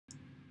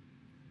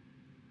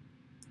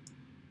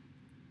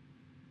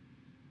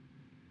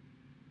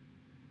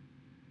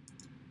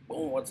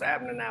Boom, what's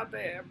happening out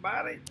there,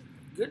 everybody?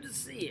 Good to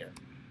see you.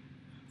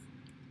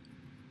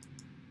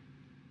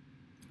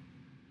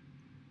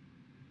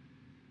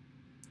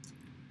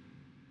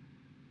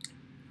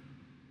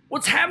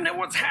 What's happening?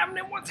 What's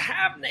happening? What's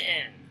happening?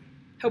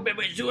 Hope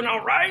everybody's doing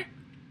all right.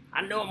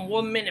 I know I'm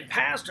 1 minute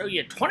past. Owe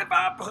you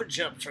 25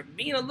 push-ups for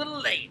being a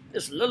little late.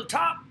 This is a little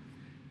top.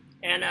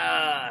 And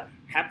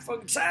happy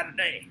fucking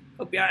Saturday.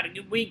 Hope you had a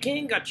good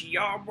weekend. Got your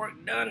yard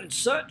work done and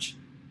such.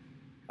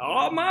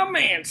 Oh, my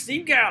man,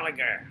 Steve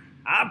Gallagher.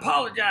 I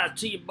apologize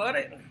to you,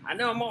 buddy. I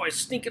know I'm always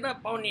sneaking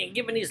up on you and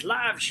giving these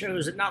live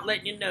shows and not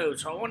letting you know.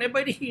 So I want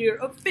everybody to hear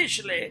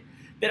officially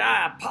that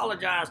I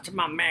apologize to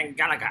my man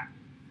Gallagher.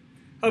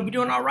 Hope you're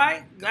doing all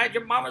right. Glad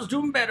your mama's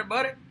doing better,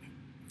 buddy.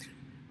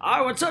 All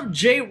right, what's up,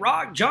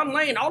 J-Rock, John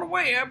Lane, all the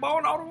way,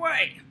 airborne, all the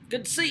way.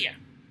 Good to see you.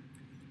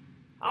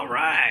 All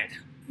right.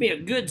 Be a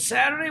good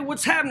Saturday.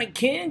 What's happening,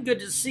 Ken? Good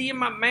to see you,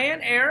 my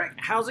man. Eric,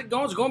 how's it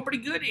going? It's going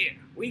pretty good here.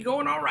 We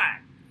going all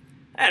right.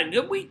 Had a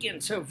good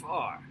weekend so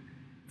far.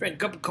 Drank a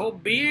couple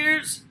cold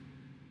beers.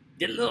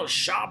 Did a little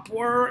shop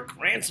work.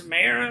 Ran some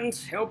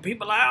errands. Helped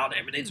people out.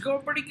 Everything's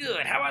going pretty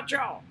good. How about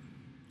y'all?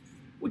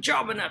 What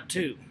y'all been up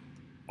to?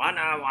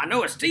 I know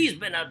what Steve's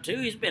been up to.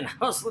 He's been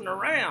hustling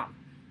around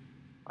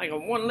like a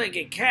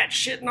one-legged cat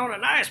shitting on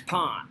an ice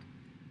pond.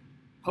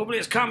 Hopefully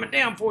it's calming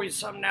down for you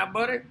some now,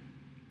 buddy.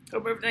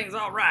 Hope everything's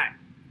all right.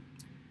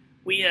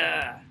 We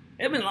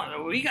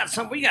got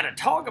something we got to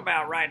talk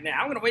about right now.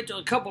 I'm going to wait till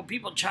a couple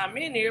people chime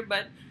in here,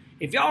 but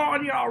if y'all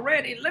on here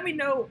already, let me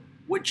know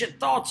what your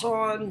thoughts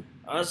on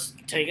us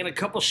taking a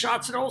couple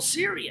shots at old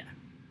Syria.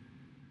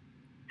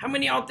 How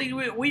many of y'all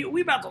think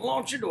we about to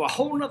launch into a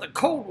whole nother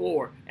Cold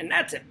War, and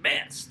that's at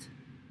best?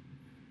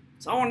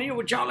 So I want to hear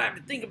what y'all have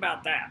to think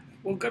about that.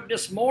 Woke up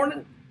this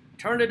morning,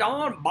 turned it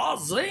on,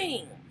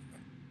 bazing.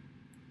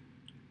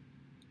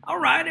 All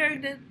right,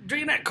 Eric,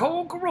 drinking that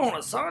cold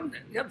Corona, son.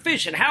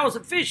 Fishing, how was the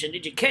fishing?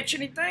 Did you catch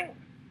anything?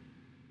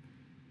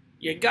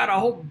 You got a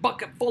whole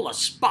bucket full of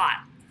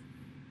spot.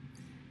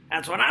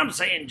 That's what I'm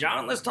saying,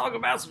 John. Let's talk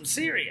about some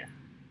Syria.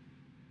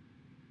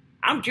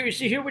 I'm curious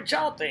to hear what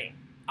y'all think.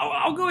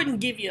 I'll go ahead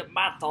and give you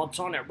my thoughts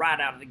on it right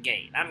out of the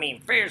gate. I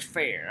mean, fair's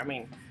fair. I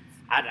mean,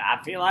 I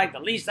feel like the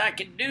least I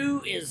can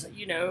do is,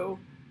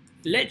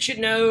 let you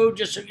know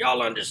just so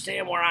y'all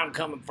understand where I'm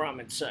coming from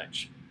and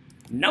such.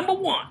 Number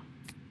one,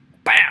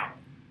 bow.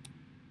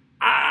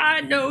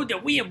 I know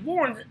that we have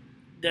warned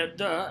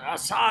the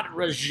Assad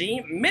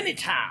regime many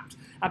times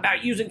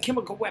about using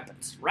chemical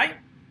weapons, right?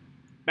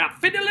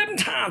 About 11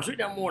 times we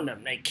done warned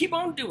them. They keep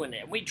on doing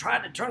it. We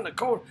tried to turn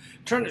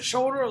the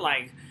shoulder,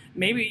 like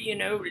maybe,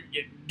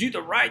 do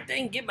the right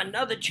thing, give them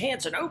another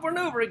chance, and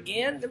over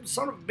again, them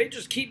son of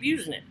bitches keep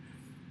using it.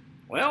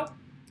 Well,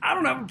 I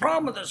don't have a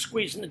problem with us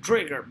squeezing the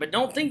trigger, but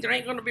don't think there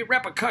ain't going to be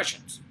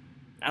repercussions.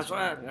 That's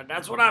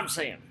what I'm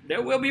saying.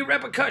 There will be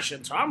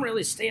repercussions. So I'm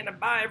really standing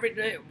by every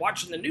day,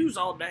 watching the news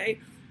all day,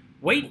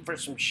 waiting for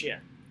some shit.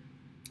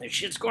 If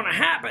shit's going to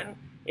happen,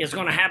 it's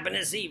going to happen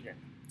this evening.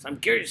 So I'm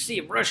curious to see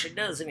if Russia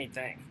does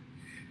anything.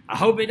 I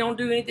hope they don't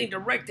do anything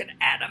directed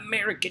at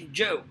American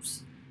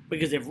Joes.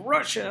 Because if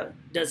Russia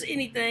does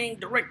anything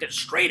directed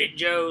straight at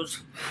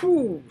Joes,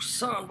 whew,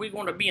 son, we're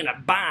going to be in a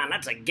bind.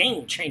 That's a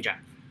game changer.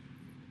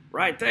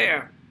 Right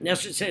there.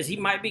 Nestor says he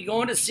might be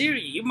going to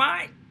Syria. You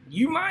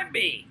might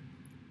be.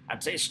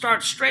 I'd say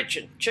start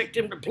stretching. Check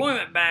them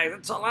deployment bags.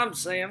 That's all I'm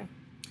saying.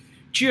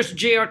 Cheers to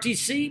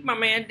JRTC, my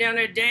man down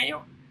there,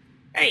 Daniel.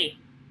 Hey,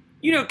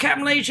 you know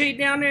Captain Leger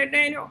down there,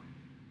 Daniel?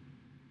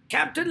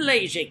 Captain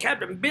Leger,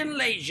 Captain Ben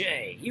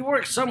Leger. He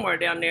works somewhere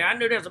down there. I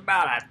know there's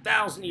about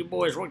 1,000 of you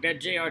boys work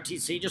at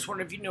JRTC. Just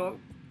wonder if you know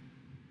him.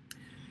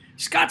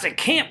 Scott's a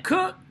camp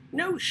cook?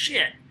 No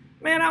shit.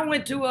 Man, I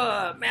went to,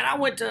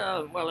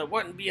 well, it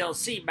wasn't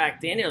BLC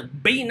back then. It was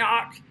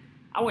BNOC.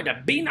 I went to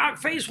BNOC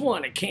Phase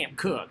 1 at Camp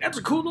Cook. That's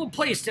a cool little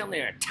place down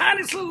there.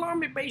 Tiniest little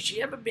army base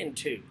you ever been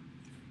to.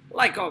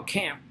 Like on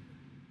Camp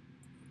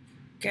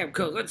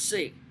Cook. Let's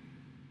see.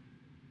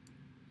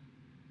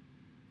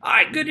 All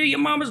right, good to hear your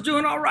mama's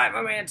doing all right,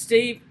 my man,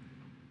 Steve.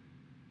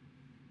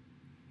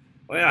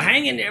 Well,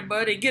 hang in there,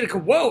 buddy.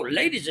 Whoa,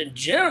 ladies and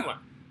gentlemen.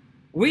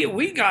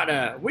 We got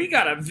a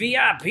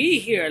VIP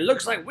here. It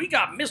looks like we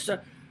got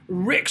Mr.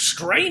 Rick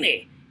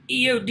Straney,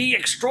 EOD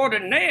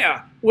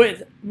extraordinaire,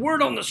 with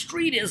word on the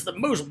street is the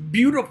most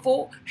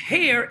beautiful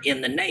hair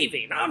in the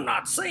Navy. Now, I'm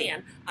not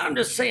saying, I'm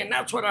just saying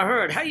that's what I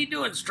heard. How you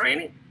doing,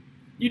 Straney?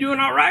 You doing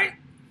all right?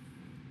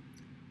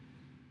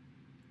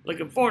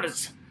 Looking forward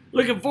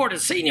to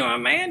seeing you, my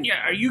man.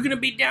 Are you going to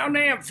be down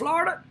there in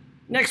Florida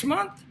next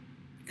month?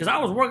 Because I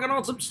was working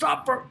on some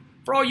stuff for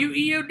all you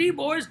EOD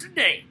boys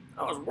today.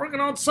 I was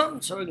working on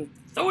something so we can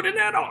throw it in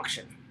that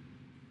auction.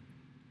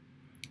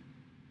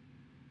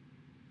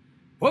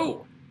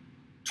 Whoa,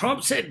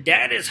 Trump said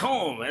Daddy's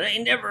home. It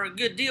ain't never a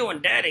good deal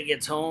when Daddy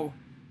gets home.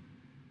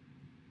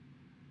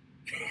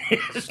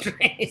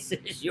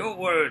 It's your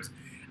words.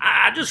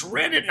 I just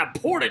read it in a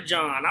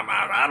Porta-John.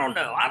 I don't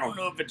know. I don't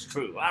know if it's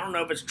true.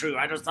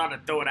 I just thought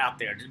I'd throw it out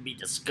there to be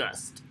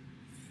discussed.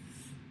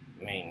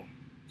 I mean,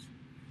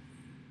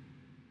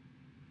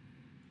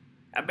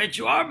 I bet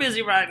you are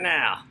busy right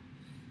now.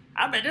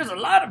 I bet there's a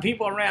lot of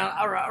people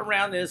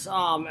around this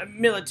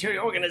military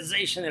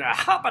organization that are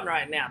hopping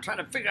right now, trying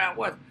to figure out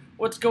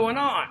what's going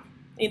on.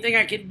 Anything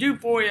I can do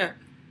for you,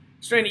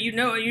 Strainer, you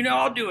know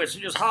I'll do it. So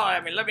just holler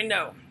at me. Let me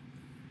know.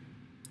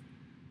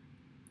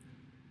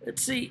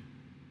 Let's see.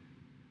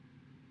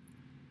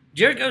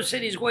 Jericho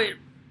said he's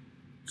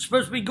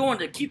supposed to be going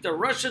to keep the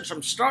Russians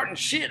from starting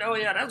shit. Oh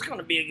yeah, that's going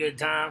to be a good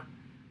time.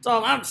 That's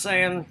all I'm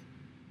saying.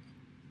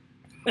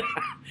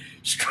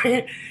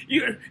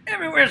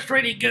 Everywhere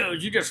Straighty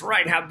goes, you just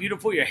write how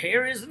beautiful your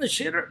hair is in the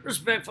shitter.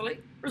 Respectfully.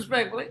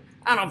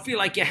 I don't feel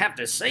like you have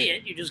to say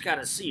it. You just got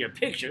to see your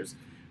pictures.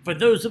 For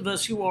those of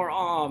us who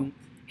are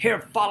hair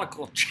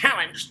follicle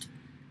challenged,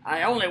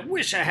 I only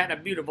wish I had a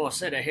beautiful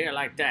set of hair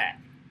like that.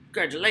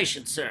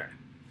 Congratulations, sir.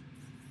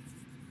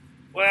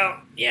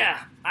 Well,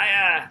 yeah,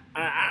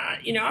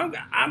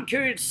 I'm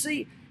curious to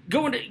see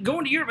going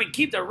to Europe and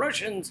keep the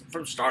Russians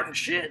from starting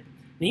shit.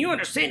 Now you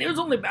understand, it was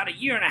only about a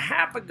year and a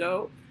half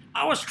ago.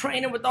 I was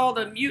training with all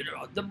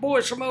the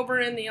boys from over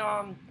in the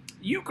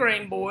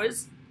Ukraine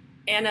boys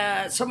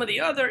and some of the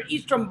other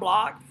Eastern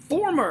Bloc,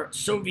 former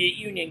Soviet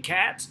Union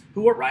cats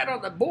who were right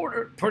on the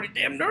border, pretty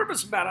damn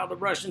nervous about how the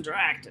Russians are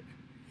acting.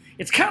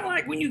 It's kind of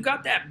like when you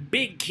got that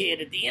big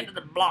kid at the end of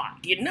the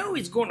block. You know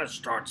he's going to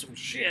start some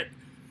shit.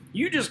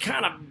 You just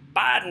kind of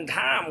biding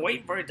time,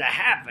 waiting for it to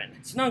happen.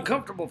 It's an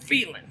uncomfortable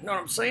feeling, you know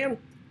what I'm saying?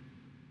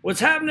 What's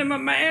happening, my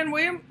man,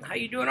 William? How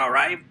you doing, all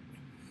right?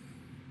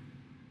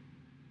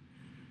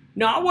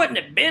 No, I wasn't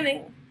at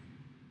Benning.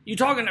 You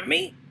talking to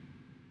me?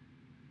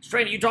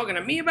 Straight, you talking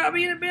to me about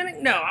being at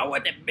Benning? No, I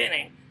wasn't at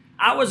Benning.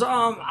 I was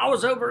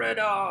over at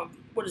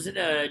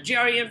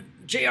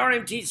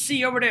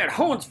JRMTC over there at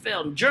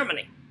Hohensfeld in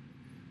Germany.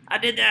 I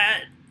did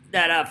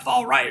that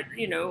fall right,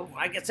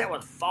 I guess that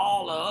was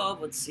fall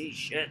of, let's see,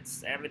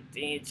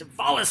 17,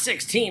 fall of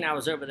 16 I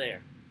was over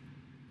there.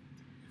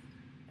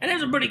 And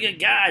there's some pretty good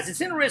guys.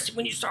 It's interesting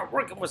when you start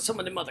working with some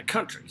of them other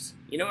countries.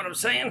 You know what I'm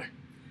saying?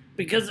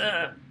 Because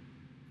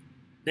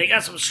they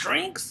got some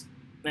strengths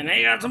and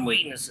they got some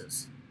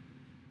weaknesses.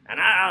 And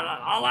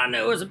all I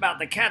know is about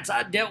the cats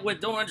I dealt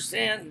with don't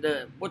understand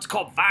what's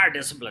called fire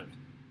discipline.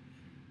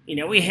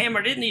 We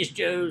hammered in these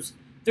Joes,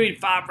 3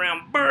 to 5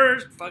 round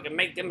bursts, fucking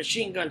make them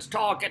machine guns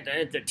talk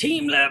at the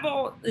team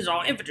level. These are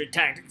all infantry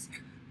tactics.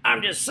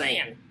 I'm just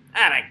saying. I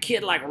had a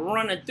kid like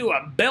running through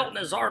a belt in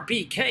his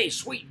RPK,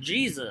 sweet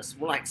Jesus.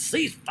 We're like,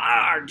 cease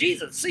fire,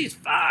 Jesus, cease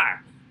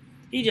fire.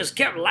 He just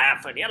kept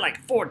laughing. He had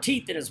like 4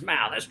 teeth in his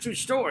mouth. That's a true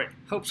story.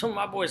 Hope some of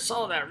my boys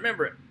saw that,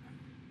 remember it.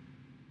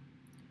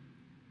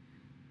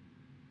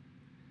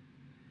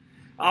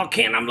 Oh,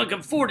 Ken, I'm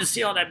looking forward to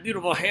see all that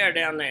beautiful hair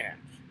down there.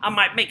 I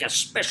might make a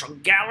special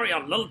gallery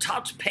on Little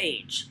Top's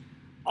page.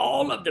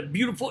 All of the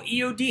beautiful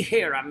EOD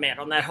hair I met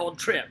on that whole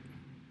trip.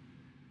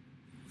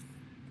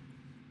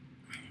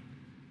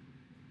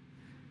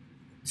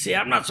 See,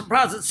 I'm not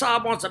surprised that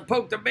Assad wants to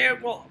poke the bear.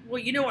 Well,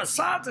 you know,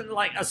 Assad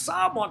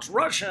wants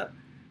Russia,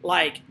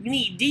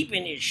 knee deep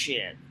in his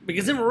shit.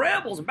 Because them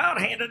rebels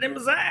about handed him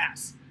his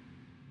ass.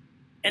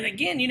 And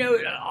again,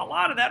 a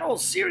lot of that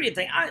old Syria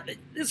thing,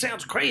 this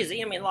sounds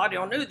crazy. I mean, a lot of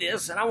y'all knew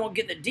this, and I won't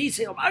get the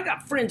detail. But I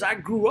got friends I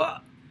grew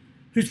up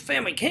whose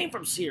family came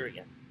from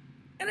Syria.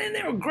 And then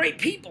they were great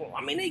people.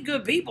 I mean, they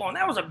good people. And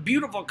that was a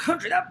beautiful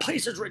country. That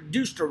place is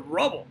reduced to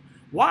rubble.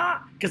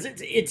 Why? Because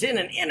it's in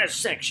an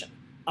intersection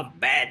of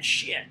bad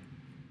shit.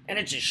 And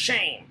it's a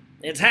shame.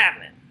 It's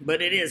happening.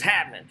 But it is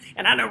happening.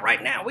 And I know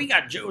right now, we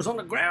got Joes on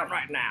the ground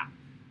right now.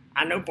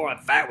 I know for a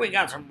fact we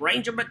got some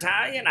Ranger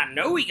Battalion. I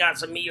know we got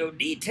some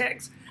EOD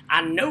techs.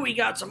 I know we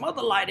got some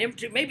other light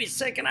infantry, maybe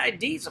 2nd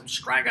ID, some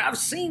striker. I've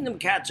seen them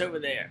cats over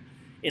there.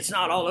 It's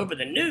not all over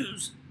the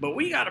news, but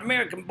we got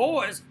American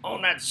boys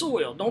on that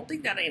soil. Don't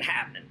think that ain't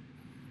happening.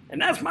 And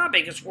that's my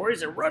biggest worry,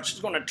 is that Russia's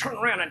going to turn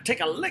around and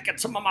take a lick at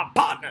some of my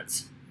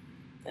partners.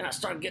 And I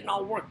start getting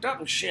all worked up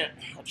and shit.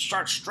 I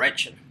start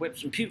stretching, whip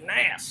some Putin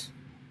ass.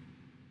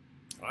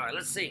 All right,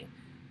 let's see.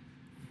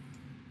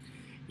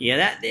 Yeah,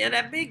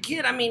 that big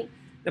kid, I mean,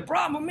 the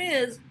problem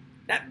is,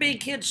 that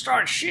big kid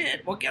starts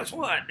shit. Well, guess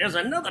what? There's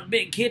another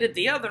big kid at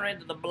the other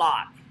end of the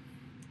block.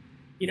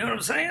 You know what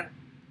I'm saying?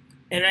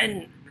 And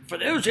then, for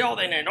those of y'all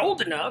that ain't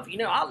old enough,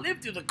 I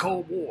lived through the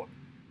Cold War.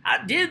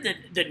 I did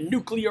the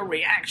nuclear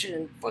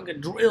reaction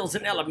fucking drills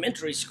in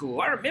elementary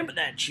school. I remember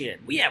that shit.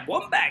 We had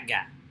one bad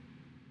guy.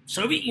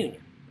 Soviet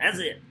Union. That's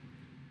it.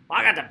 Well,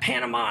 I got to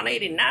Panama in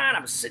 '89.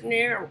 I'm sitting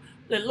there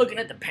looking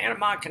at the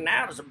Panama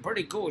Canal. There's some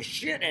pretty cool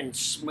shit and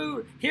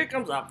smooth. Here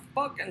comes a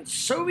fucking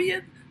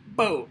Soviet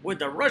boat with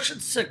the Russian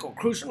sickle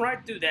cruising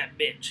right through that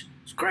bitch.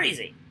 It's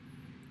crazy.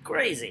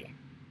 Crazy.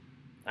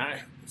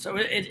 So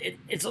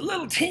it's a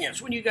little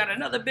tense when you got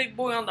another big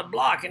boy on the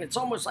block and it's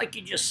almost like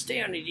you're just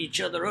staring at each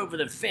other over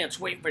the fence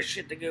waiting for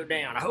shit to go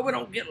down. I hope it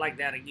don't get like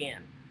that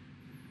again.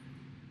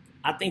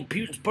 I think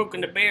Putin's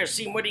poking the bear,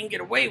 seeing what he can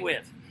get away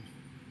with.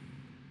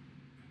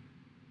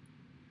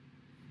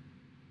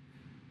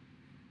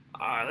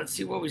 All right, let's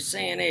see what we're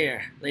saying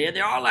here. Yeah,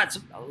 there are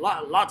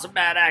lots of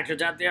bad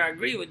actors out there. I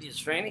agree with you,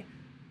 Svaney.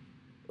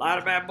 A lot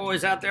of bad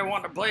boys out there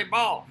wanting to play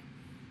ball.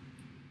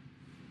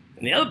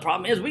 And the other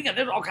problem is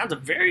there's all kinds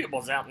of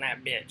variables out in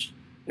that bitch. You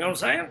know what I'm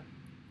saying?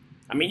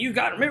 I mean, you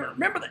got to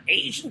remember the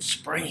Asian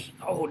Spring.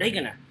 Oh, they're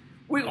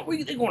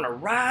gonna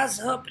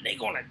rise up and they're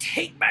gonna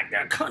take back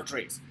their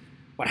countries.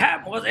 What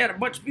happened was they had a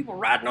bunch of people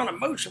riding on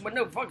emotion with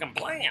no fucking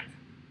plan.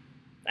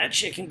 That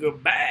shit can go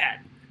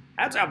bad.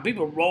 That's how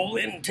people roll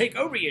in and take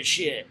over your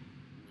shit.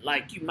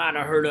 Like you might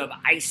have heard of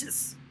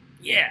ISIS.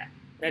 Yeah,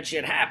 that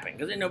shit happened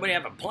because didn't nobody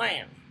have a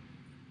plan.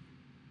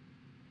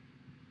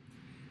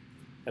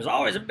 There's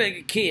always a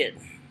bigger kid.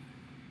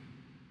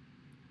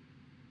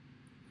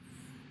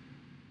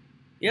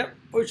 Yep,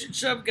 push and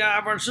shove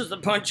guy versus the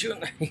punch you.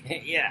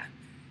 Yeah.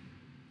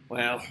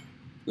 Well,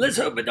 let's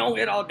hope it don't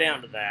get all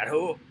down to that.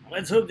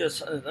 Let's hope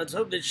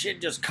this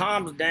shit just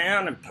calms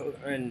down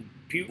and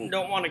Putin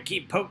don't want to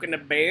keep poking the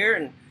bear.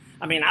 And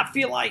I mean, I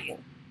feel like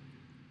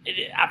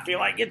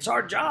it's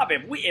our job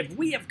if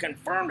we have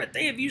confirmed that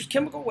they have used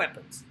chemical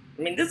weapons.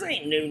 I mean, this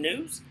ain't new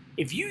news.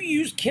 If you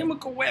use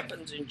chemical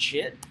weapons and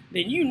shit,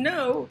 then you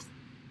know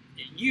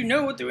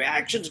what the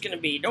reaction's going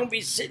to be. Don't be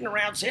sitting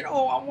around saying,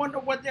 "Oh, I wonder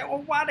why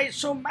they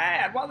so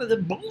mad. Why they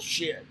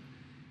bullshit."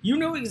 You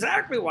know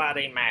exactly why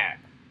they mad.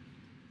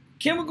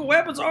 Chemical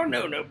weapons are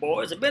no-no,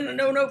 boys. They've been a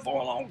no-no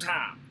for a long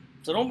time.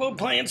 So don't go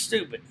playing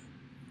stupid.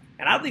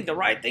 And I think the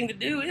right thing to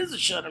do is to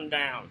shut them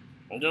down.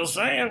 I'm just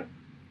saying.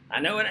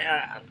 I know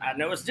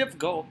it's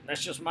difficult.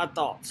 That's just my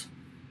thoughts.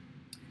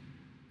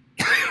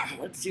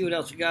 Let's see what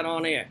else we got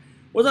on here.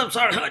 What's up,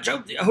 Sergeant Hutch?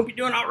 I hope you're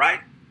doing all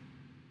right.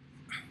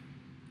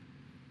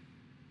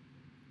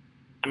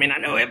 I mean, I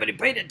know everybody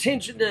paid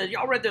attention to,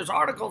 y'all read those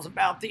articles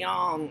about the,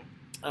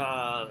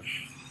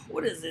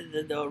 what is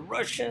it, the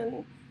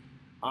Russian,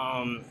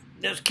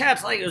 there's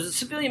cats like, it was a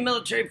civilian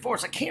military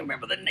force, I can't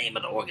remember the name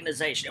of the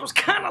organization. It was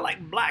kind of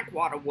like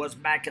Blackwater was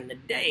back in the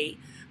day,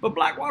 but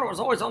Blackwater was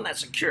always on that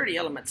security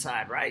element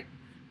side, right?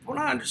 From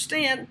what I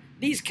understand,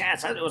 these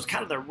cats, it was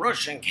kind of the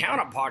Russian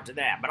counterpart to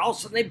that, but all of a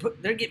sudden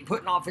they're getting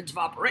put in offensive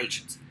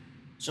operations.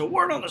 So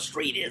word on the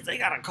street is they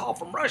got a call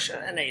from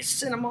Russia, and they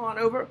sent them on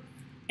over,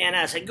 and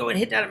I said, go and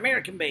hit that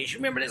American base. You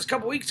remember this a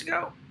couple weeks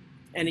ago?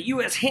 And the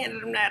U.S.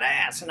 handed them that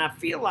ass, and I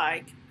feel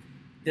like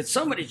that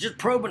somebody's just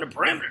probing the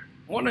perimeter.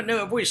 Want to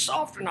know if we're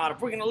soft or not, if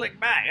we're going to lick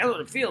back. That's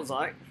what it feels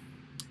like.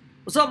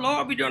 What's up,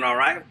 Laura? We doing all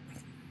right?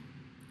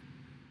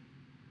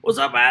 What's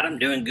up, Adam?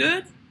 Doing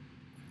good?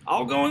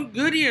 All going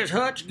good ears,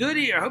 Hutch. Good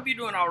ear. Hope you're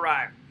doing all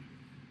right.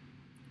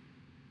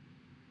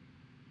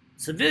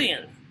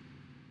 Civilian.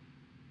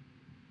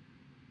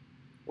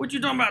 What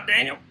you talking about,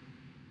 Daniel?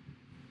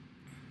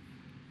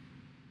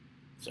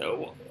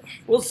 So,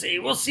 we'll see.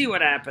 We'll see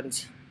what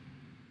happens.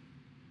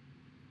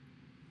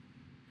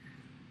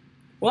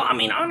 Well, I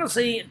mean,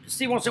 honestly,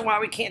 Steve wants to know why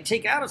we can't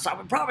take out Assad.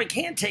 We probably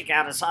can't take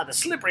out Assad. The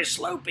slippery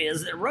slope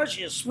is that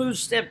Russia has smooth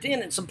stepped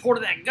in and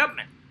supported that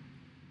government.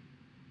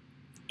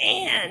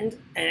 And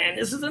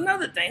this is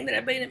another thing that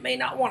everybody may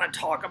not want to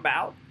talk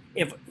about.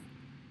 If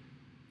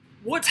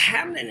what's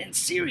happening in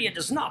Syria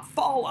does not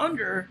fall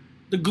under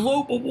the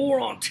global war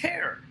on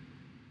terror.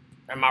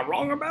 Am I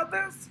wrong about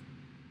this?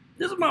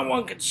 This is my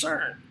one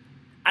concern.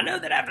 I know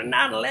that after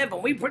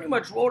 9/11, we pretty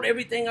much rolled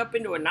everything up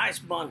into a nice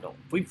bundle.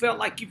 We felt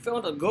like you fell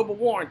into a global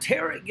war on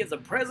terror. It gives the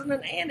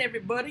president and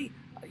everybody,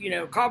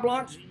 carte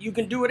blanche, you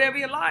can do whatever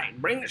you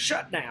like. Bring the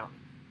shutdown.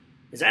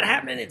 Is that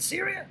happening in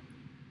Syria?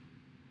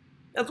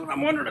 That's what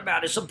I'm wondering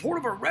about. Is support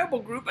of a rebel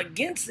group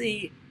against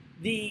the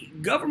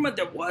government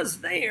that was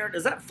there,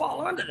 does that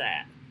fall under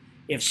that?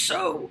 If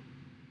so,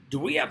 do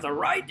we have the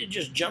right to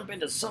just jump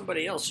into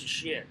somebody else's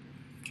shit?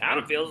 Kind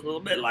of feels a little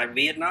bit like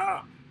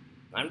Vietnam.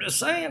 I'm just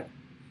saying.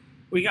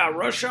 We got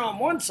Russia on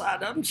one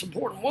side of them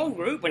supporting one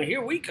group, and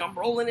here we come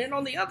rolling in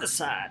on the other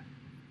side.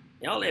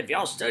 If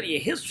y'all study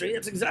your history,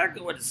 that's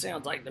exactly what it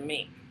sounds like to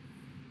me.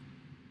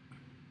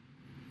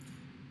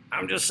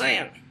 I'm just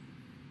saying.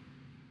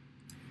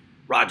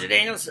 Roger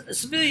Daniels, a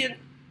civilian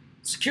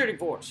security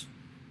force.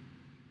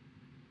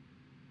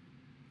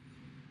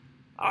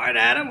 All right,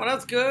 Adam, well,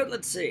 that's good.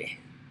 Let's see.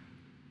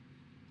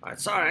 All right,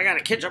 sorry, I got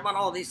to catch up on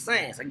all these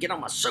things. I get on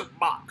my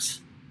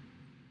soapbox.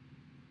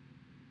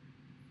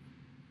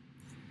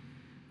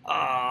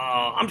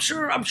 I'm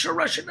sure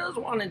Russia does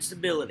want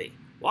instability.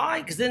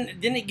 Why? Because then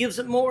it gives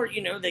them more,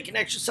 they can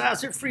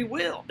exercise their free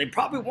will. They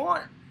probably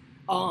want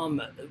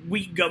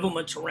weak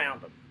governments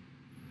around them.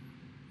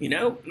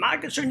 My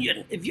concern,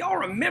 if y'all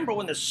remember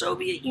when the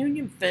Soviet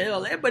Union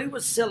fell, everybody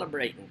was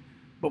celebrating.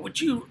 But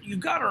what you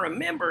got to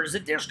remember is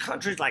that there's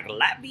countries like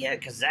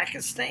Latvia,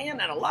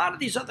 Kazakhstan, and a lot of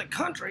these other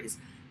countries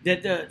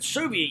that the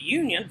Soviet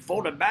Union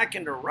folded back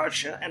into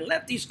Russia and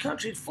left these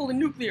countries fully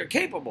nuclear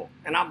capable.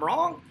 And I'm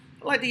wrong?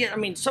 I'd like to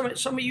get, some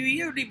of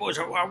you EOD boys,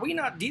 are we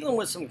not dealing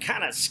with some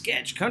kind of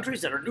sketch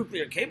countries that are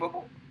nuclear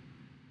capable?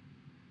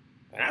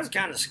 And that's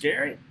kind of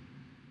scary.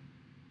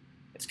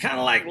 It's kind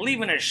of like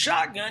leaving a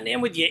shotgun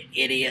in with your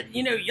idiot,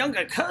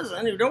 younger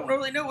cousin who don't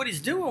really know what he's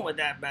doing with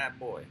that bad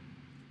boy.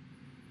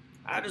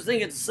 I just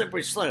think it's a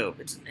slippery slope.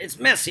 It's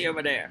messy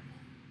over there.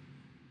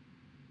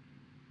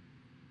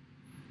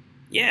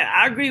 Yeah,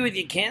 I agree with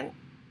you, Ken.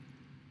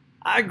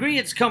 I agree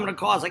it's coming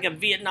across like a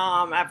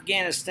Vietnam,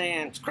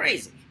 Afghanistan. It's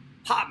crazy.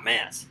 Hot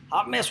mess.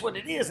 Hot mess what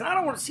it is, and I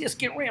don't want to see us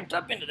get ramped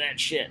up into that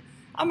shit.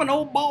 I'm an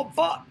old bald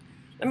fuck.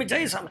 Let me tell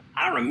you something.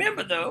 I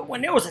remember, though,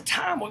 when there was a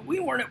time when we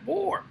weren't at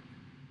war.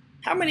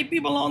 How many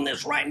people on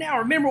this right now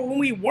remember when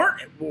we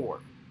weren't at war?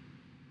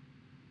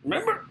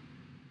 Remember?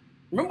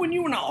 Remember when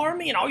you were in the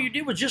Army and all you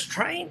did was just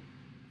train?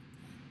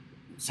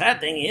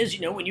 Sad thing is,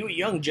 you know, when you were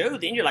young Joe,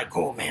 then you're like,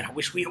 oh man, I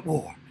wish we were at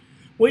war.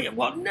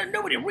 Well,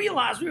 nobody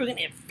realized we were going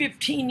to have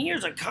 15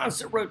 years of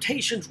constant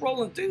rotations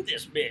rolling through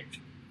this bitch.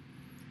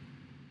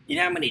 You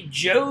know how many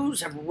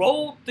Joes have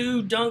rolled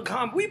through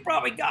Duncombe? We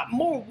probably got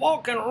more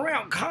walking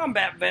around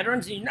combat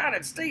veterans in the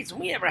United States than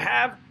we ever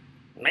have,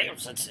 maybe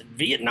since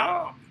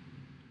Vietnam.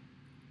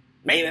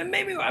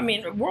 Maybe, I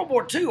mean, World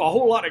War II, a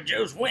whole lot of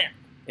Joes went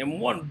in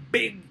one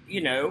big,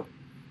 you know,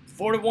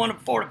 41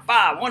 and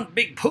 45, one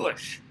big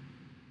push.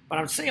 But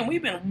I'm saying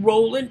we've been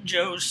rolling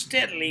Joes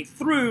steadily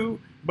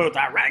through both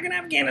Iraq and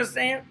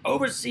Afghanistan,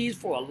 overseas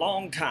for a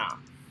long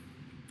time.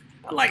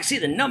 I'd like to see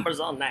the numbers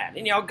on that.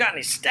 And y'all got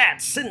any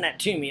stats, send that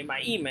to me in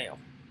my email.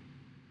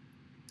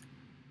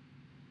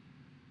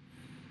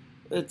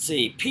 Let's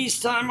see,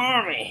 Peacetime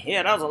Army.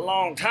 Yeah, that was a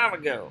long time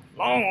ago.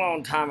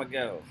 Long time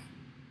ago.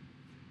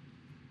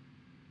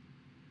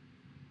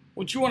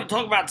 What you want to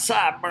talk about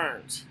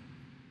sideburns?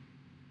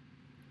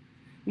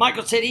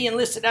 Michael said he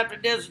enlisted after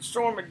Desert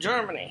Storm in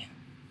Germany.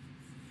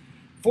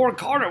 Ford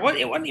Carter, it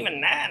wasn't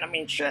even that. I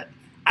mean, shit.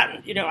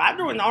 I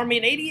joined the Army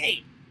in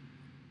 '88.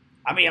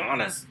 I'll be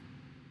honest.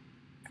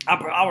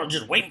 I was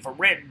just waiting for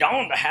Red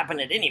Dawn to happen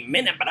at any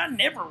minute, but I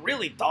never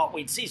really thought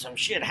we'd see some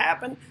shit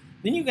happen.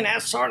 Then you can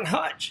ask Sergeant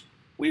Hutch.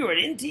 We were at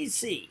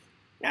NTC,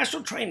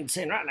 National Training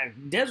Center, out in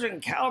the desert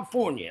in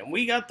California, and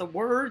we got the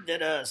word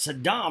that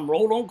Saddam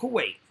rolled on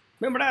Kuwait.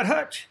 Remember that,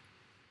 Hutch?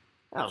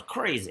 That was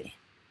crazy.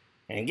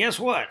 And guess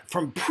what?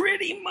 From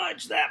pretty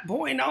much that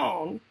point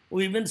on,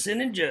 we've been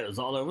sending Joes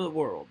all over the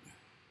world.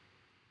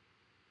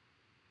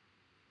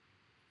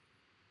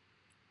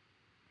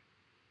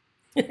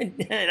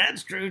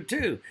 That's true,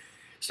 too.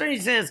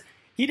 Strange says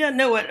he doesn't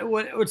know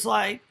what it's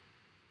like.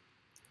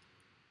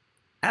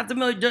 Half the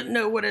million doesn't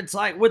know what it's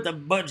like with the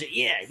budget.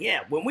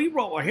 Yeah. When we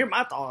roll, here are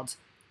my thoughts.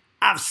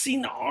 I've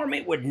seen the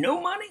Army with no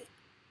money,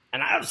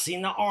 and I've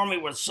seen the Army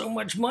with so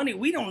much money,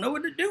 we don't know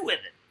what to do with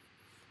it.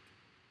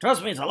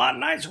 Trust me, it's a lot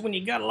nicer when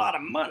you got a lot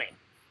of money.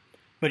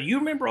 But you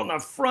remember on the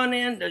front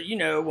end, you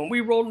know, when we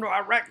rolled into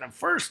Iraq the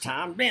first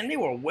time, man, they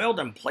were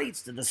welding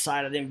plates to the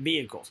side of them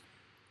vehicles.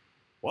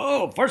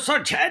 Whoa, First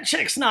Sergeant Chad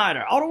Check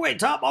Snyder. All the way,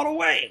 Top, all the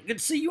way. Good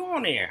to see you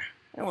on here.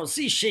 I don't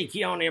see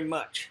Shaky on here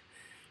much.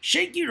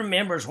 Shaky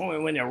remembers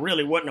when there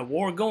really wasn't a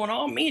war going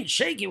on. Me and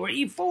Shaky were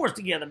E4s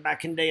together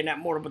back in the day in that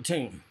mortar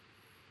platoon.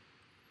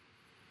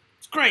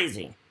 It's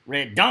crazy.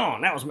 Red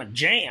Dawn, that was my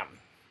jam.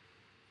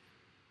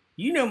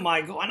 You know,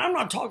 Michael, and I'm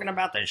not talking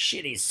about the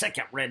shitty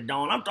second Red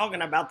Dawn. I'm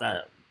talking about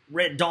the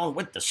Red Dawn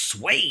with the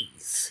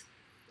sways.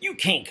 You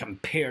can't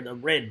compare the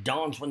Red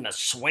Dawns when the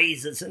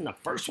sways is in the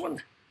first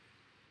one.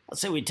 I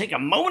say we take a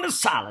moment of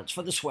silence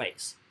for the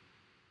sways.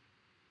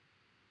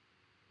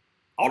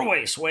 All the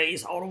way,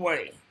 sways, all the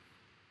way.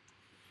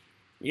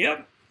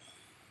 Yep.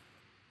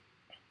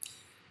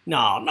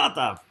 No, not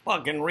the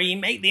fucking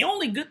remake. The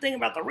only good thing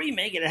about the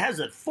remake is it has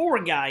a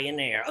Thor guy in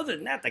there. Other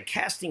than that, the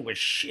casting was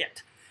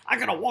shit. I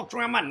could have walked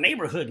around my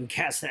neighborhood and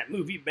cast that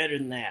movie better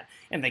than that.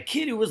 And the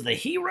kid who was the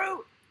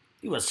hero,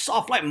 he was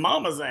soft like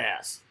mama's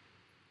ass.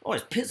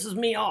 Always pisses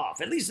me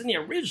off. At least in the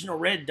original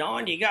Red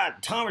Dawn, you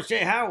got Thomas J.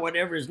 Howard,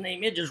 whatever his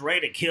name is, just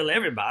ready to kill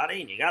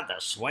everybody. And you got the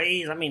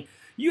sways. I mean,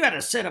 you had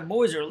a set of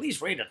boys who are at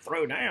least ready to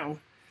throw down.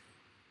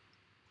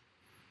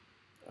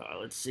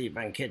 Let's see if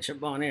I can catch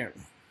up on here.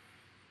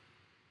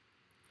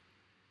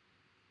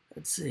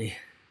 Let's see.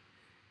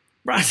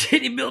 Brian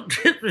said he built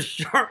trips with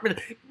Sharp.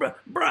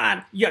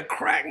 Brian, you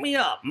crack me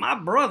up. My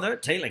brother,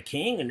 Taylor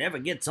King, who never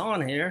gets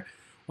on here,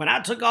 when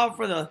I took off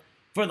for the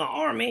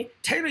Army,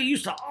 Taylor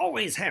used to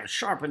always have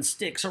sharpened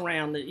sticks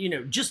around, you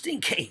know, just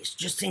in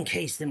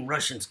case them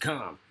Russians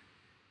come.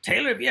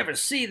 Taylor, if you ever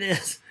see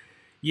this,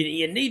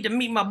 you need to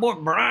meet my boy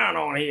Brian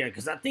on here,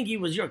 because I think he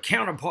was your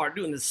counterpart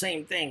doing the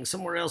same thing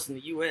somewhere else in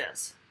the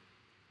U.S.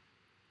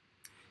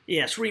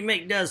 Yes,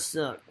 remake does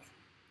suck.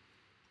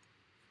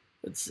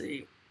 Let's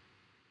see.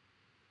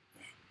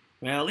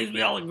 Well, at least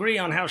we all agree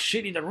on how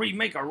shitty the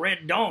remake of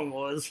Red Dawn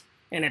was.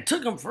 And it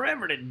took them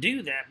forever to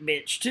do that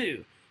bitch,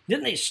 too.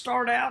 Didn't they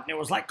start out and it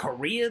was like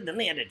Korea? Then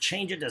they had to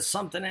change it to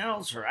something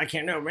else? Or I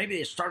can't know. Maybe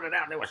they started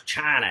out and it was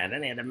China. And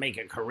then they had to make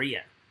it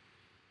Korea.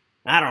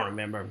 I don't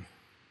remember.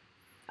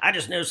 I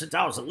just know since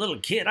I was a little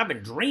kid, I've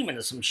been dreaming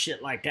of some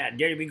shit like that.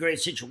 Dare to be great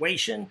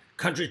situation.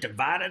 Countries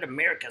divided.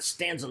 America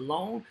stands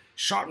alone.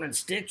 Sharpening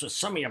sticks with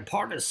some of your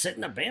partners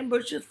setting up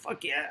ambushes.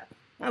 Fuck yeah.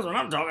 That's what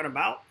I'm talking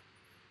about.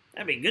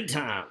 That'd be good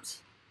times.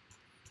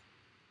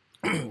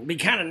 Be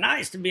kind of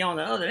nice to be on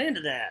the other end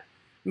of that.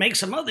 Make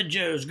some other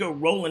Joes go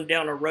rolling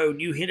down the road.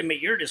 You hit them at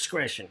your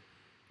discretion.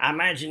 I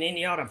imagine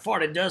any of y'all that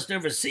farted dust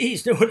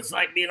overseas know what it's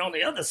like being on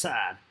the other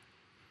side.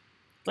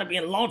 It's like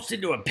being launched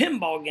into a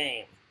pinball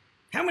game.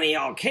 How many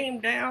of y'all came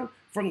down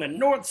from the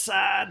north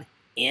side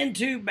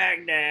into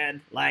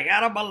Baghdad, like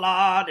out of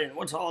Balad and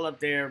what's all up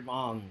there,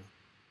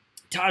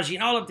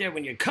 Tajin, all up there.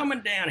 When you're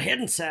coming down,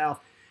 heading south,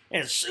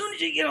 as soon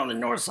as you get on the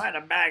north side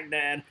of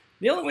Baghdad,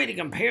 the only way to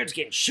compare it's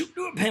getting shoot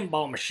to a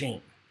pinball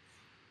machine.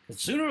 And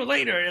sooner or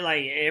later,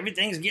 like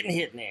everything's getting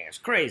hit in there. It's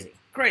crazy,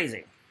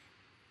 crazy.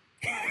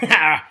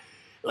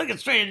 Looking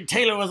straight at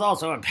Taylor was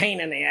also a pain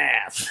in the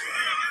ass.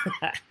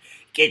 In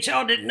case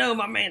y'all didn't know,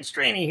 my man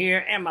Straney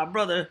here and my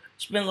brother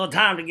spent a little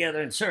time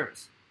together in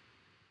service.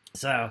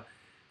 So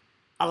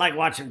I like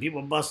watching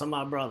people bust on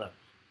my brother.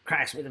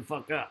 Cracks me the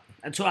fuck up.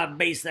 That's who I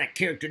based that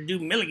character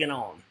Duke Milligan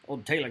on,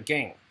 old Taylor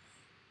King.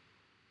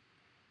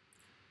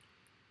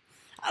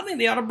 I think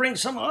they ought to bring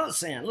some of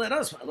us in. Let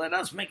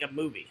us make a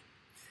movie.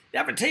 Did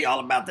I ever tell you all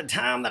about the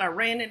time that I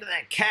ran into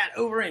that cat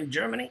over in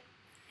Germany?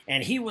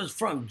 And he was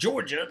from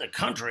Georgia, the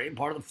country,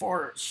 part of the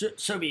former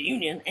Soviet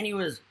Union, and he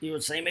was the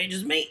same age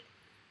as me.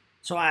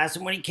 So I asked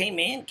him when he came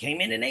in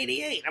in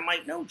 88. I'm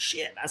like, no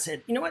shit. I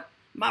said, you know what?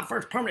 My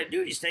first permanent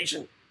duty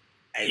station,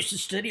 I used to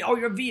study all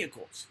your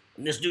vehicles.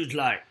 And this dude's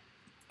like,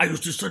 I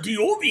used to study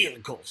your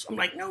vehicles. I'm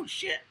like, no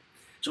shit.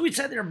 So we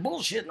sat there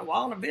bullshitting a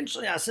while, and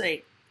eventually I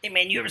say, hey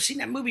man, you ever seen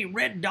that movie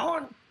Red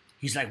Dawn?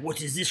 He's like,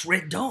 what is this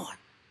Red Dawn?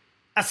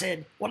 I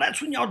said, well,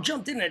 that's when y'all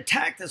jumped in and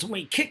attacked us and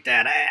we kicked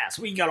that ass.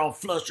 We got all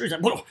flustered. He's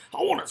like, well, I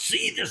want to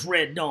see this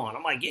Red Dawn.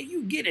 I'm like, yeah,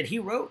 you get it,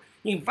 hero.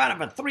 You can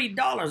find it for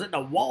 $3 at the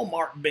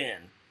Walmart bin.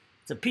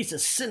 It's a piece of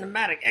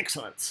cinematic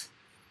excellence.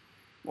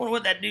 Wonder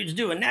what that dude's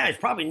doing now. He's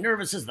probably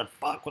nervous as the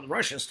fuck with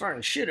Russia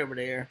starting shit over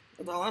there.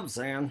 That's all I'm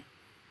saying.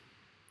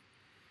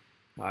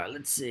 All right,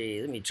 let's see.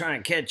 Let me try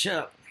and catch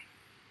up.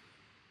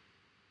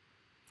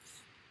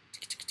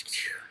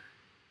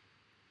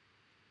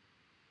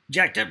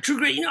 Jacked up True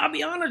Grit. You know, I'll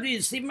be honest with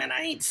you, Steve, man,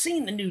 I ain't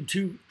seen the new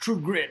True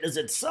Grit. Does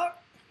it suck?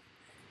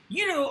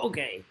 You know,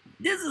 okay,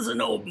 this is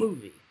an old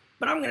movie,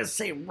 but I'm going to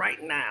say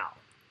right now,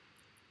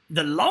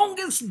 The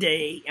Longest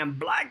Day in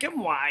black and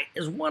white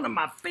is one of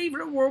my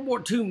favorite World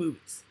War II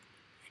movies.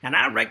 And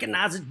I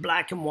recognize it's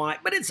black and white,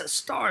 but it's a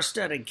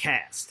star-studded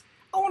cast.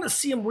 I want to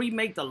see them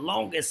remake The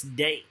Longest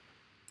Day.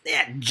 They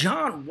had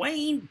John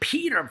Wayne,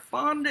 Peter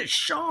Fonda,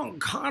 Sean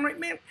Connery.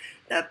 Man,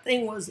 that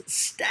thing was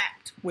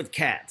stacked with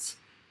cats.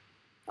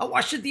 I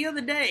watched it the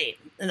other day,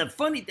 and the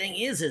funny thing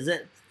is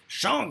that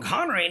Sean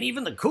Connery ain't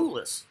even the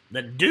coolest.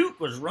 The Duke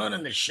was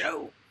running the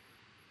show.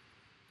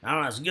 I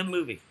don't know, it's a good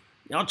movie.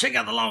 Y'all check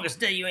out The Longest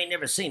Day, you ain't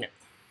never seen it.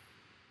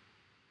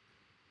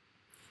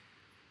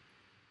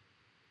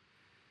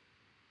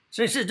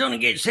 So he says, don't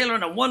engage Taylor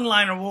in a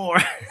one-liner war.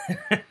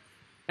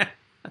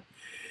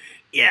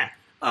 Yeah,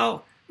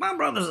 oh, my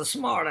brother's a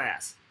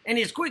smart-ass, and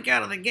he's quick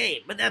out of the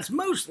gate, but that's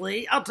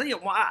mostly, I'll tell you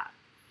why.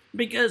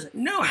 Because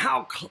no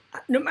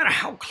matter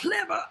how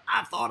clever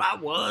I thought I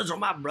was or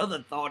my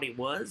brother thought he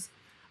was,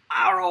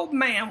 our old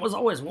man was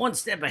always one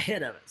step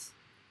ahead of us.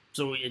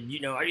 So, you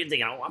know, you're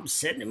thinking, oh, I'm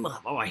setting him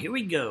up. Oh, here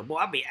we go. Boy,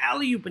 I'll be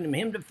alley-ooping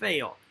him to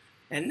fail.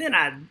 And then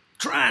I'd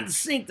try and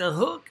sink the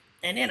hook,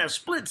 and in a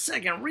split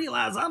second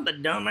realize I'm the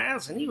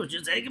dumbass, and he was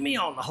just egging me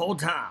on the whole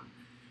time.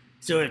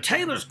 So if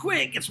Taylor's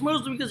quick, it's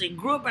mostly because he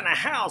grew up in a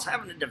house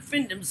having to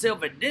defend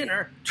himself at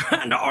dinner,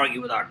 trying to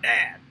argue with our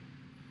dad.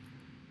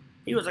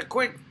 He was a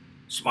quick,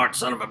 smart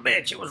son of a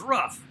bitch. It was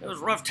rough. It was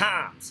rough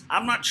times.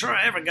 I'm not sure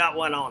I ever got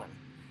one on him.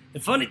 The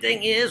funny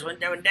thing is, when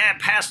Dad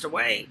passed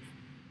away,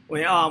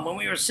 when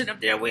we were sitting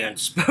up there, we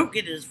spoke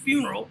at his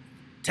funeral,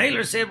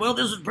 Taylor said, well,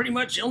 this was pretty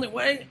much the only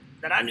way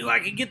that I knew I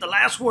could get the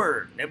last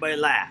word. And everybody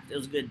laughed. It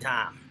was a good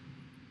time.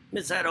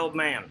 Miss that old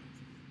man.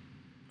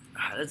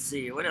 Let's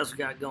see, what else we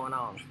got going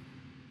on?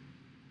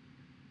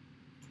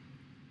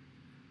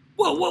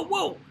 Whoa, whoa,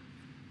 whoa.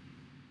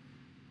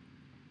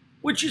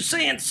 What you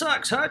saying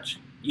sucks, Hutch?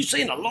 You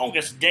saying The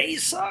Longest Day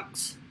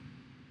sucks?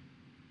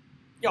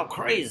 Y'all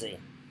crazy.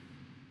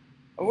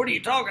 Or what are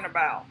you talking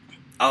about?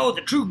 Oh,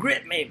 the True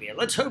Grit, maybe.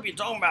 Let's hope you're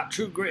talking about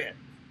True Grit.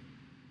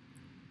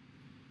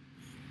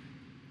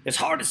 It's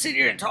hard to sit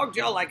here and talk to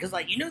y'all because,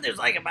 you know, there's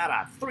about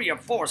a 3 or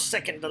 4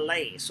 second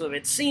delay. So if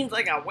it seems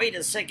like I wait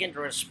a second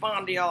to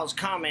respond to y'all's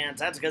comments,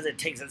 that's because it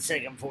takes a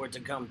second for it to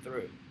come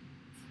through.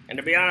 And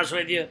to be honest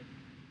with you,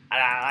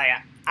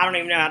 I don't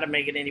even know how to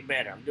make it any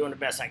better. I'm doing the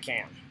best I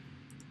can.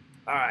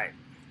 All right.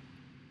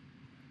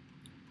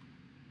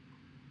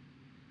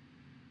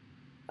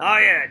 Oh,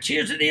 yeah.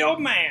 Cheers to the old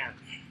man.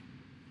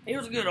 He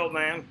was a good old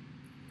man.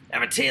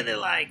 Ever tell you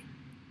that,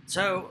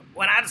 so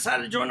when I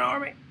decided to join the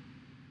Army,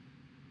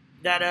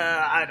 that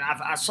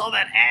I saw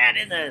that ad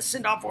in the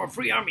send-off for a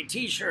free Army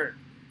t-shirt.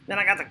 Then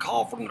I got the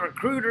call from the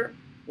recruiter,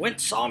 went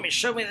and saw me,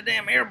 showed me the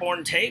damn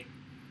airborne tape,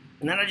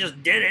 and then I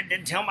just did it,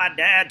 didn't tell my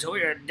dad till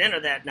we were at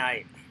dinner that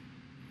night.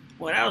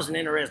 Well, that was an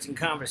interesting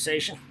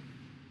conversation.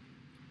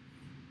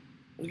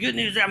 The good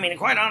news,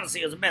 quite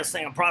honestly, it was the best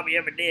thing I probably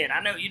ever did.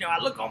 I know,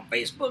 I look on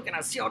Facebook and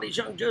I see all these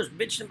young Joes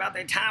bitching about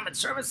their time in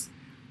service.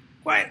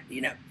 Quite,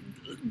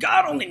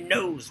 God only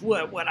knows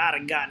what I'd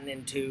have gotten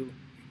into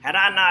had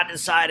I not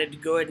decided to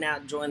go ahead and out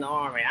and join the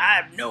Army. I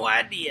have no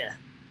idea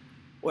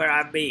where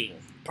I'd be.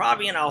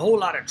 Probably in a whole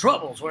lot of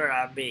troubles where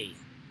I'd be.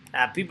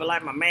 People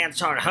like my man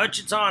Sergeant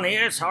Hutchinson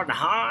here, Sergeant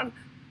Hahn,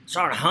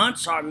 Sergeant Hunt,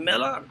 Sergeant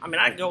Miller. I mean,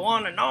 I can go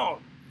on and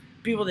on.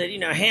 People that,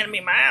 handed me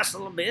my ass a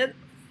little bit,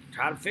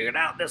 try to figure it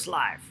out this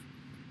life.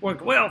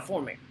 Worked well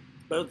for me,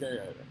 both in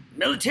the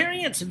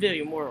military and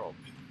civilian world.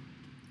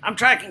 I'm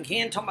tracking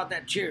Ken, talking about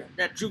that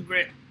true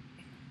grit.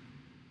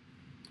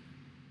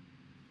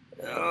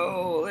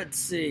 Oh, let's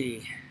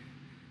see.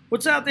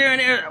 What's out there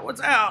in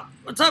What's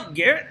up,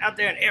 Garrett? Out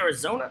there in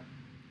Arizona?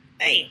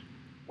 Hey,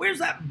 where's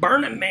that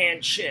Burning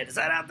Man shit? Is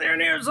that out there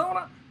in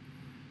Arizona?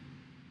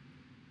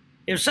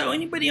 If so,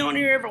 anybody on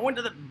here ever went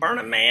to the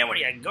Burning Man where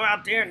you go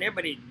out there and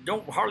everybody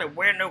don't hardly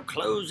wear no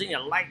clothes and you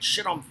light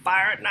shit on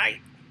fire at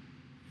night?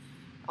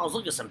 I was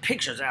looking at some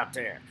pictures out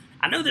there.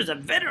 I know there's a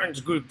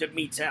veterans group that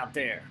meets out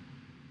there.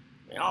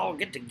 They all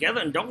get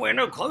together and don't wear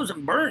no clothes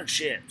and burn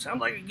shit.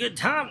 Sounds like a good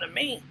time to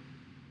me.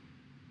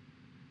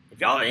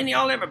 If any of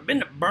y'all ever been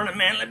to Burning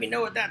Man, let me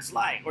know what that's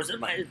like. Or is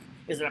it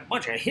a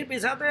bunch of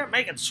hippies out there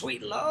making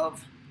sweet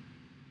love?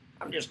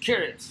 I'm just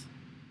curious.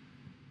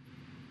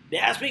 They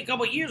asked me a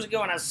couple years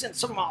ago, and I sent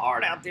some of my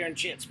art out there and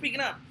shit. Speaking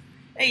of,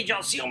 hey, did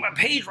y'all see on my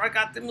page where I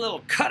got them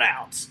little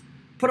cutouts?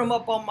 Put them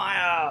up on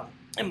my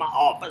in my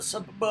office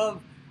up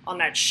above on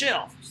that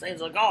shelf. These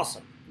things look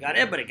awesome. Got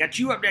everybody. Got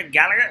you up there,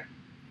 Gallagher.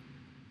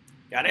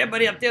 Got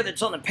everybody up there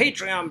that's on the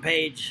Patreon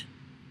page.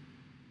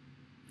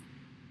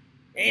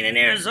 Ain't in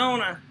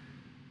Arizona.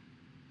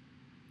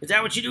 Is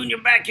that what you do in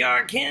your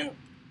backyard, Ken?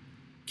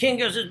 Ken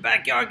goes to his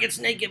backyard, gets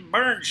naked,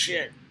 burns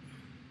shit.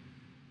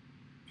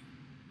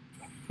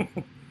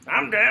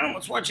 I'm down.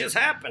 Let's watch this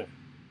happen.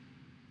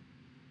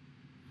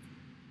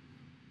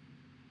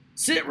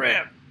 Sit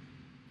rep.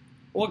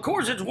 Well, of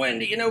course it's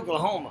windy in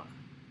Oklahoma.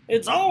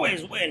 It's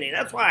always windy.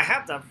 That's why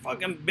half the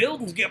fucking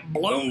buildings get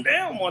blown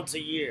down once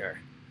a year.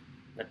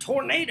 A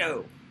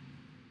tornado.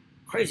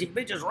 Crazy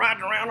bitches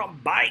riding around on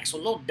bikes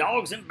with little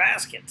dogs in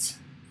baskets.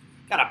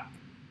 Got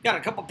a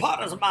couple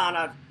partners of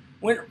mine.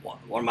 One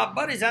of my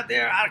buddies out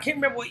there, I can't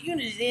remember what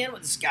unit he's in,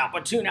 with the Scout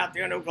Platoon out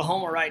there in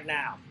Oklahoma right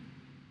now.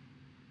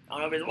 I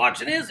don't know if he's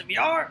watching this. If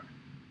you are,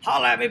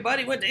 holla at me,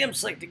 buddy. Went to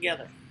MSlick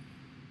together.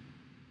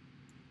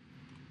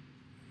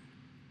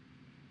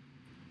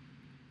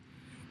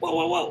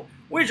 Whoa.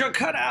 Where's your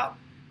cutout?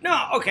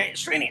 No, okay,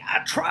 Straney,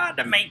 I tried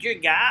to make your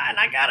guy, and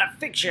I gotta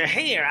fix your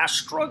hair. I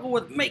struggle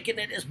with making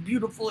it as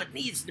beautiful as it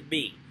needs to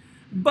be.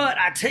 But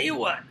I tell you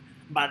what,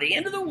 by the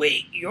end of the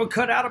week, your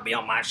cutout will be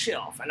on my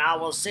shelf, and I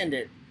will send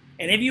it.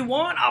 And if you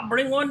want, I'll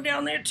bring one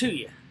down there to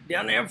you,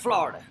 down there in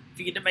Florida, if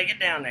you get to make it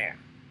down there.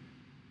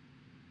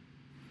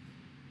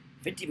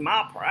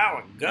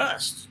 50-mile-per-hour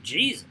gusts,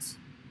 Jesus.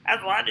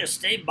 That's why I just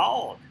stay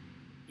bald.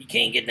 You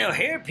can't get no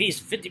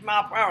hairpiece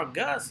 50-mile-per-hour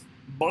gusts.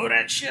 Blow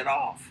that shit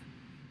off.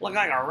 Look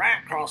like a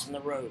rat crossing the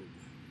road.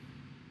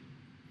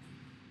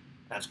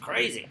 That's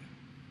crazy.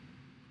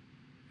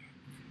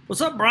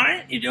 What's up,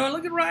 Brian? You doing?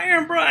 Look at right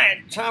here,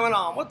 Brian chiming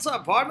on. What's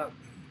up, partner?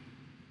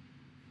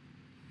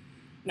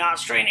 Nah,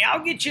 Straney,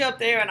 I'll get you up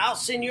there and I'll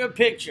send you a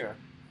picture.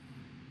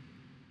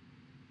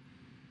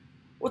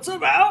 What's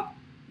up, Al?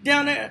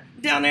 Down there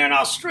in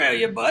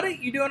Australia, buddy.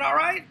 You doing all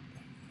right?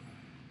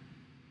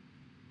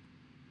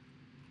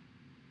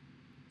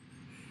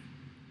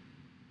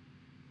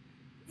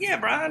 Yeah,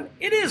 Brian,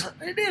 it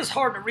is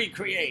hard to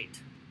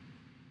recreate.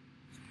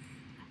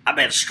 I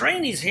bet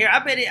Straney's here. I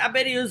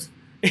bet he was.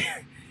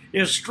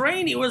 If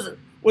Straney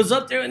was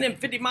up there in them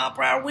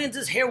 50-mile-per-hour winds,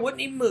 his hair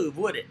wouldn't even move,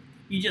 would it?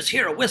 You just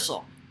hear a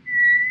whistle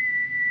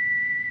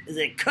as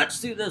it cuts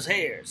through those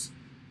hairs.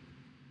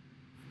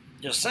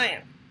 Just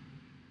saying.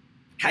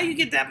 How you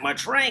get that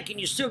much rank and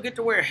you still get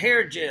to wear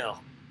hair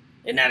gel?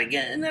 Isn't that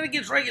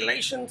against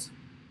regulations?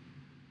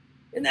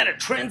 Isn't that a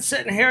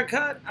trend-setting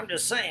haircut? I'm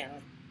just saying.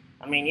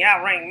 I mean, you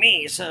outrank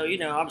me, so,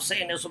 I'm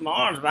saying this with my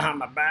arms behind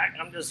my back.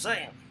 I'm just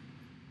saying.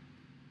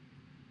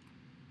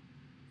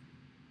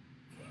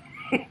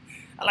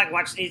 I like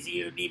watching these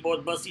EOD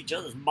boys bust each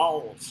other's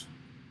balls.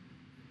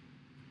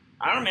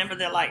 I remember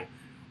that,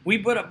 we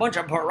put a bunch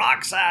of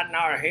peroxide in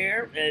our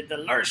hair at the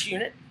Lurch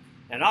unit,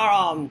 and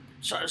our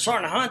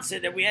Sergeant Hunt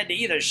said that we had to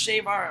either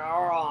shave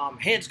our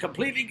heads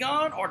completely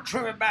gone or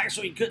trim it back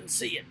so he couldn't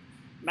see it.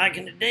 Back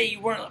in the day, you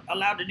weren't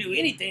allowed to do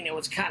anything that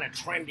was kind of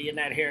trendy in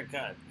that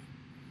haircut.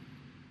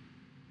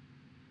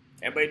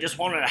 Everybody just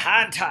wanted a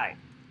high and tight.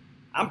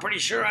 I'm pretty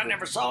sure I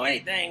never saw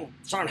anything,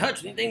 Sergeant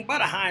Hutch, anything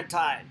but a high and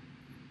tight.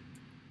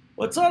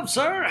 What's up,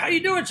 sir? How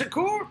you doing,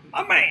 Shakur?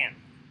 My man.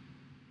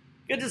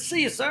 Good to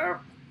see you, sir.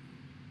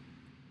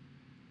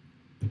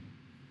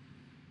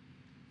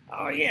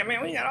 Oh, yeah,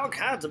 man, we got all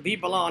kinds of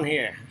people on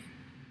here.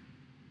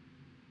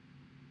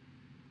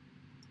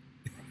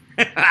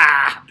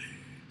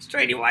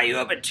 Straighty, why you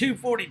up at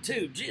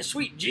 2:42?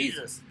 Sweet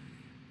Jesus.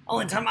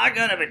 Only time I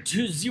got up at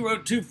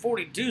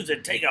 2:02:42 is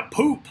to take a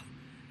poop.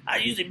 I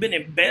usually been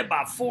in bed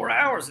by 4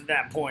 hours at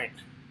that point.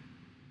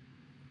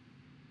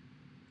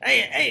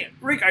 Hey,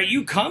 Rick, are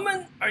you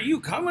coming? Are you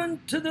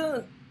coming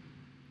to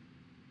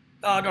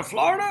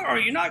Florida, or are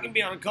you not going to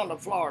be able to come to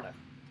Florida?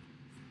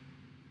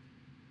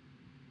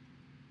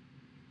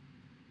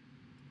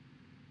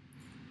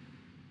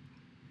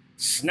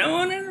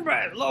 Snowing in the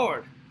bright,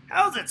 Lord.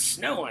 How's it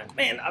snowing?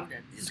 Man,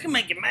 it's gonna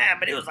make you mad,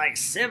 but it was like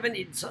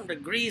 70-some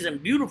degrees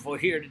and beautiful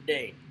here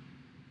today.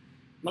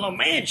 My little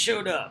man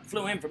showed up,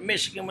 flew in from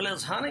Michigan with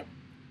his honey,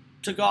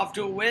 took off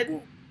to a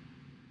wedding.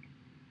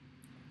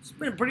 It's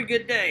been a pretty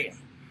good day.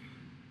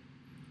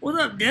 What's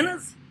up,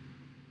 Dennis?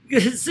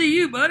 Good to see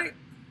you, buddy.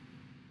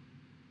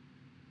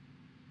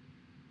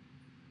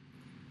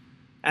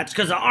 That's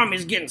because the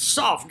Army's getting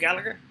soft,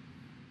 Gallagher.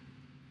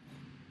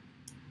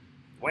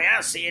 The way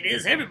I see it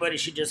is, everybody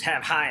should just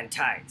have high and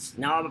tights.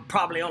 Now, I would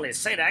probably only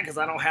say that because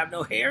I don't have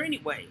no hair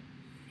anyway.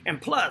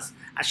 And plus,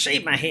 I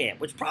shave my head,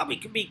 which probably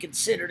could be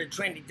considered a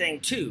trendy thing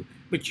too.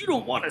 But you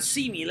don't want to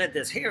see me let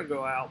this hair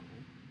grow out.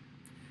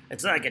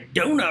 It's like a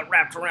donut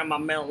wrapped around my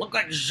melon. Look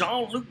like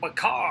Jean-Luc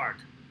Picard.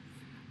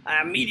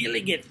 I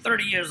immediately get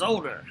 30 years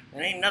older. It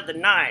ain't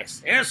nothing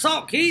nice. Air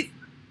salt, Keith.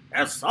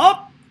 Air salt.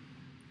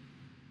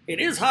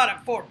 It is hot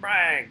at Fort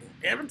Bragg,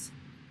 Evans.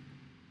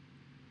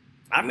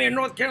 I'm here in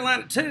North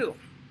Carolina too.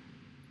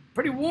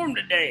 Pretty warm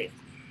today.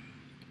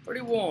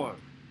 Pretty warm.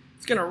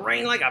 It's gonna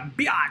rain like a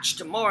biatch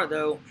tomorrow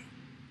though.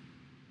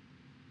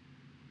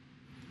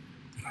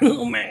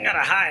 Oh man, got a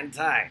high and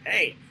tight.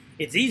 Hey,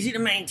 it's easy to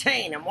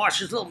maintain and wash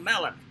this little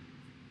melon.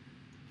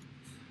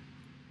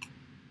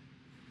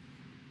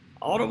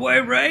 All the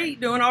way, Ray?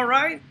 Doing all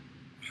right?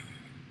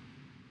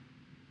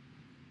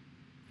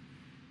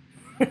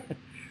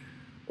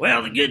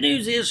 Well, the good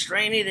news is,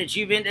 Straney, that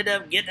you've ended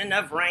up getting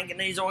enough rank in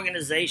these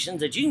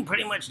organizations that you can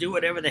pretty much do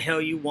whatever the hell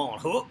you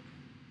want. Hook.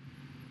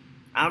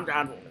 I'm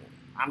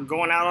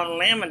going out on a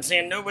limb and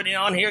saying nobody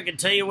on here can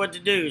tell you what to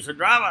do. So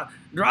drive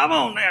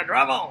on there,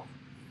 drive on.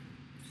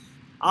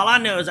 All I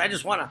know is I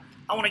want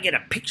to get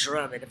a picture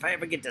of it if I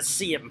ever get to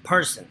see it in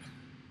person.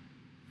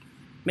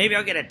 Maybe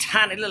I'll get a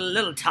tiny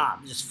little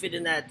top, just fit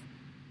in that,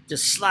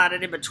 just slide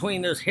it in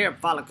between those hair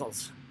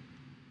follicles.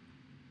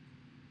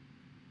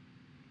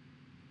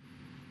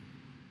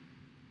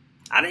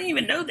 I didn't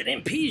even know that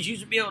MPs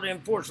used to be able to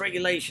enforce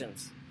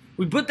regulations.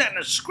 We put that in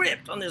a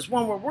script on this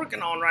one we're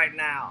working on right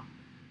now.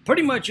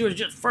 Pretty much it was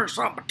just first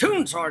sergeant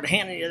platoon sergeant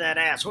handing you that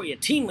ass or your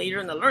team leader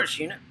in the Lurch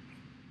unit.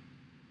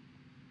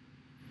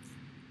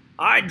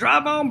 All right,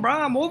 drive on,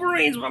 Brian.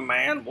 Wolverines, my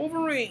man,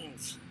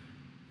 Wolverines.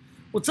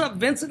 What's up,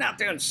 Vincent, out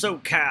there in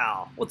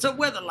SoCal? What's the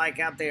weather like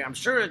out there? I'm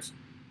sure it's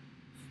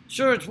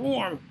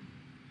warm.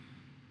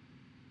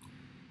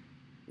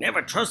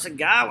 Never trust a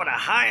guy with a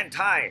high and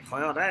tight.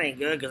 Well, that ain't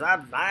good, because I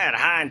had a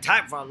high and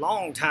tight for a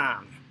long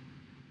time.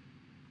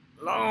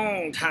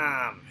 Long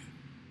time.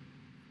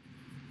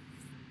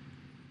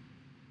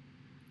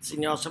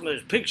 Seen y'all some of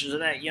those pictures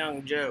of that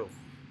young Joe.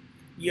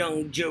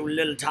 Young Joe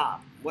Little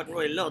Top. Wasn't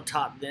really Little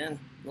Top then.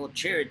 Little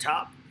cherry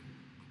top.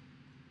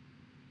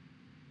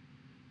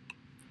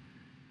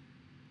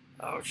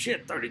 Oh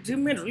shit, 32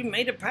 minutes. We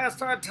made it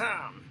past our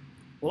time.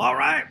 Well, all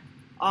right.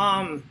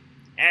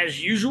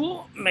 As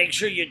usual, make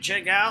sure you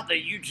check out the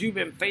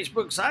YouTube and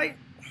Facebook site.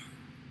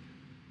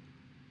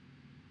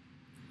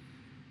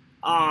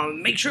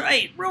 Make sure,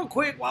 hey, real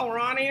quick while we're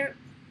on here.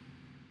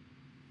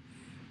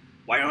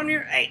 While you're on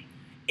here, hey,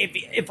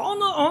 if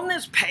on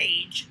this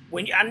page,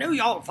 I know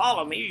y'all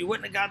follow me, you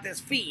wouldn't have got this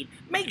feed.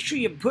 Make sure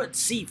you put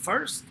C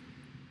first,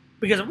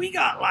 because I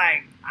got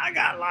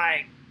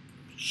like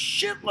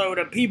shitload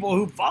of people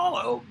who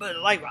follow, but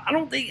like I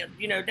don't think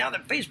now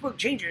that Facebook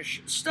changed your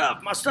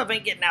stuff, my stuff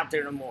ain't getting out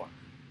there no more.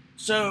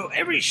 So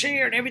every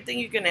share and everything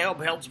you can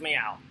help helps me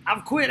out.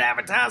 I've quit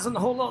advertising the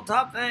whole little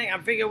top thing. I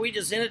figure we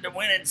just in it to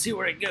win it and see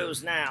where it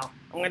goes now.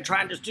 I'm going to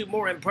try and just do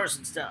more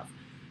in-person stuff.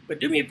 But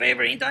do me a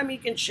favor, anytime you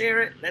can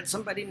share it, let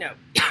somebody know.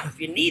 If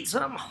you need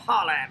something,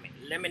 holler at me.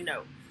 Let me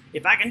know.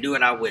 If I can do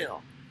it, I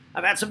will.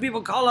 I've had some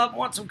people call up and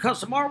want some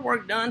custom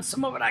artwork done.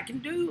 Some of it I can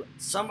do,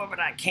 some of it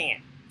I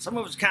can't. Some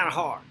of it's kind of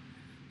hard.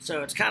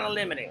 So it's kind of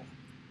limiting.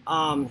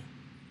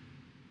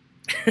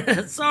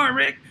 Sorry,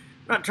 Rick.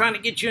 I'm not trying to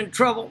get you in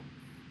trouble.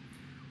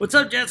 What's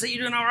up, Jesse? You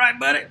doing all right,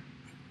 buddy?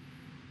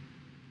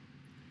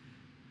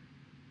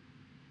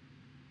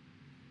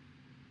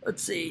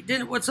 Let's see.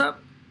 What's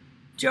up?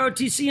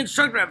 JOTC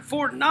instructor at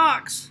Fort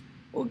Knox.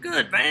 Well,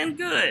 good, man.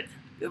 Good.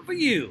 Good for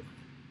you.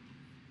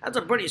 That's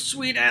a pretty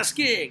sweet-ass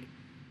gig.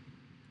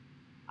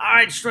 All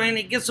right,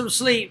 Straney, get some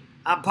sleep.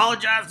 I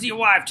apologize to your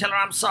wife. Tell her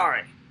I'm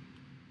sorry.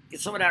 Get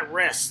some of that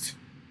rest.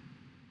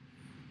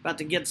 About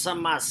to get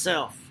some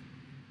myself.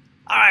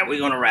 All right, we're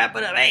going to wrap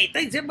it up. Hey,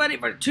 thanks everybody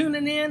for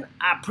tuning in.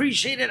 I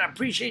appreciate it. I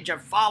appreciate you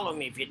following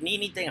me. If you need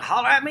anything,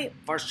 holler at me.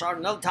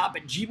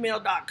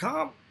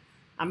 firstsergeanttop@gmail.com.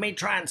 I may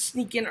try and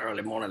sneak in an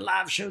early morning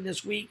live show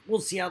this week.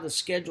 We'll see how the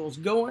schedule's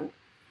going.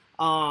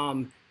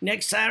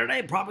 Next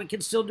Saturday, probably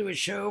can still do a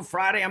show.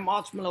 Friday, I'm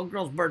off. It's my little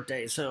girl's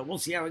birthday, so we'll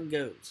see how it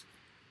goes.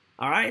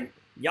 All right?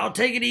 Y'all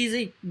take it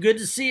easy. Good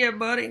to see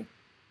everybody.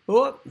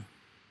 Whoop.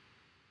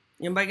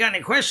 Anybody got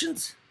any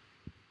questions?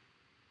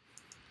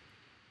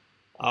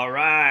 All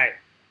right.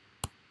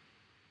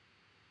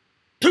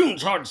 Platoon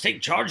sergeants,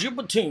 take charge of your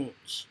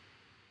platoons.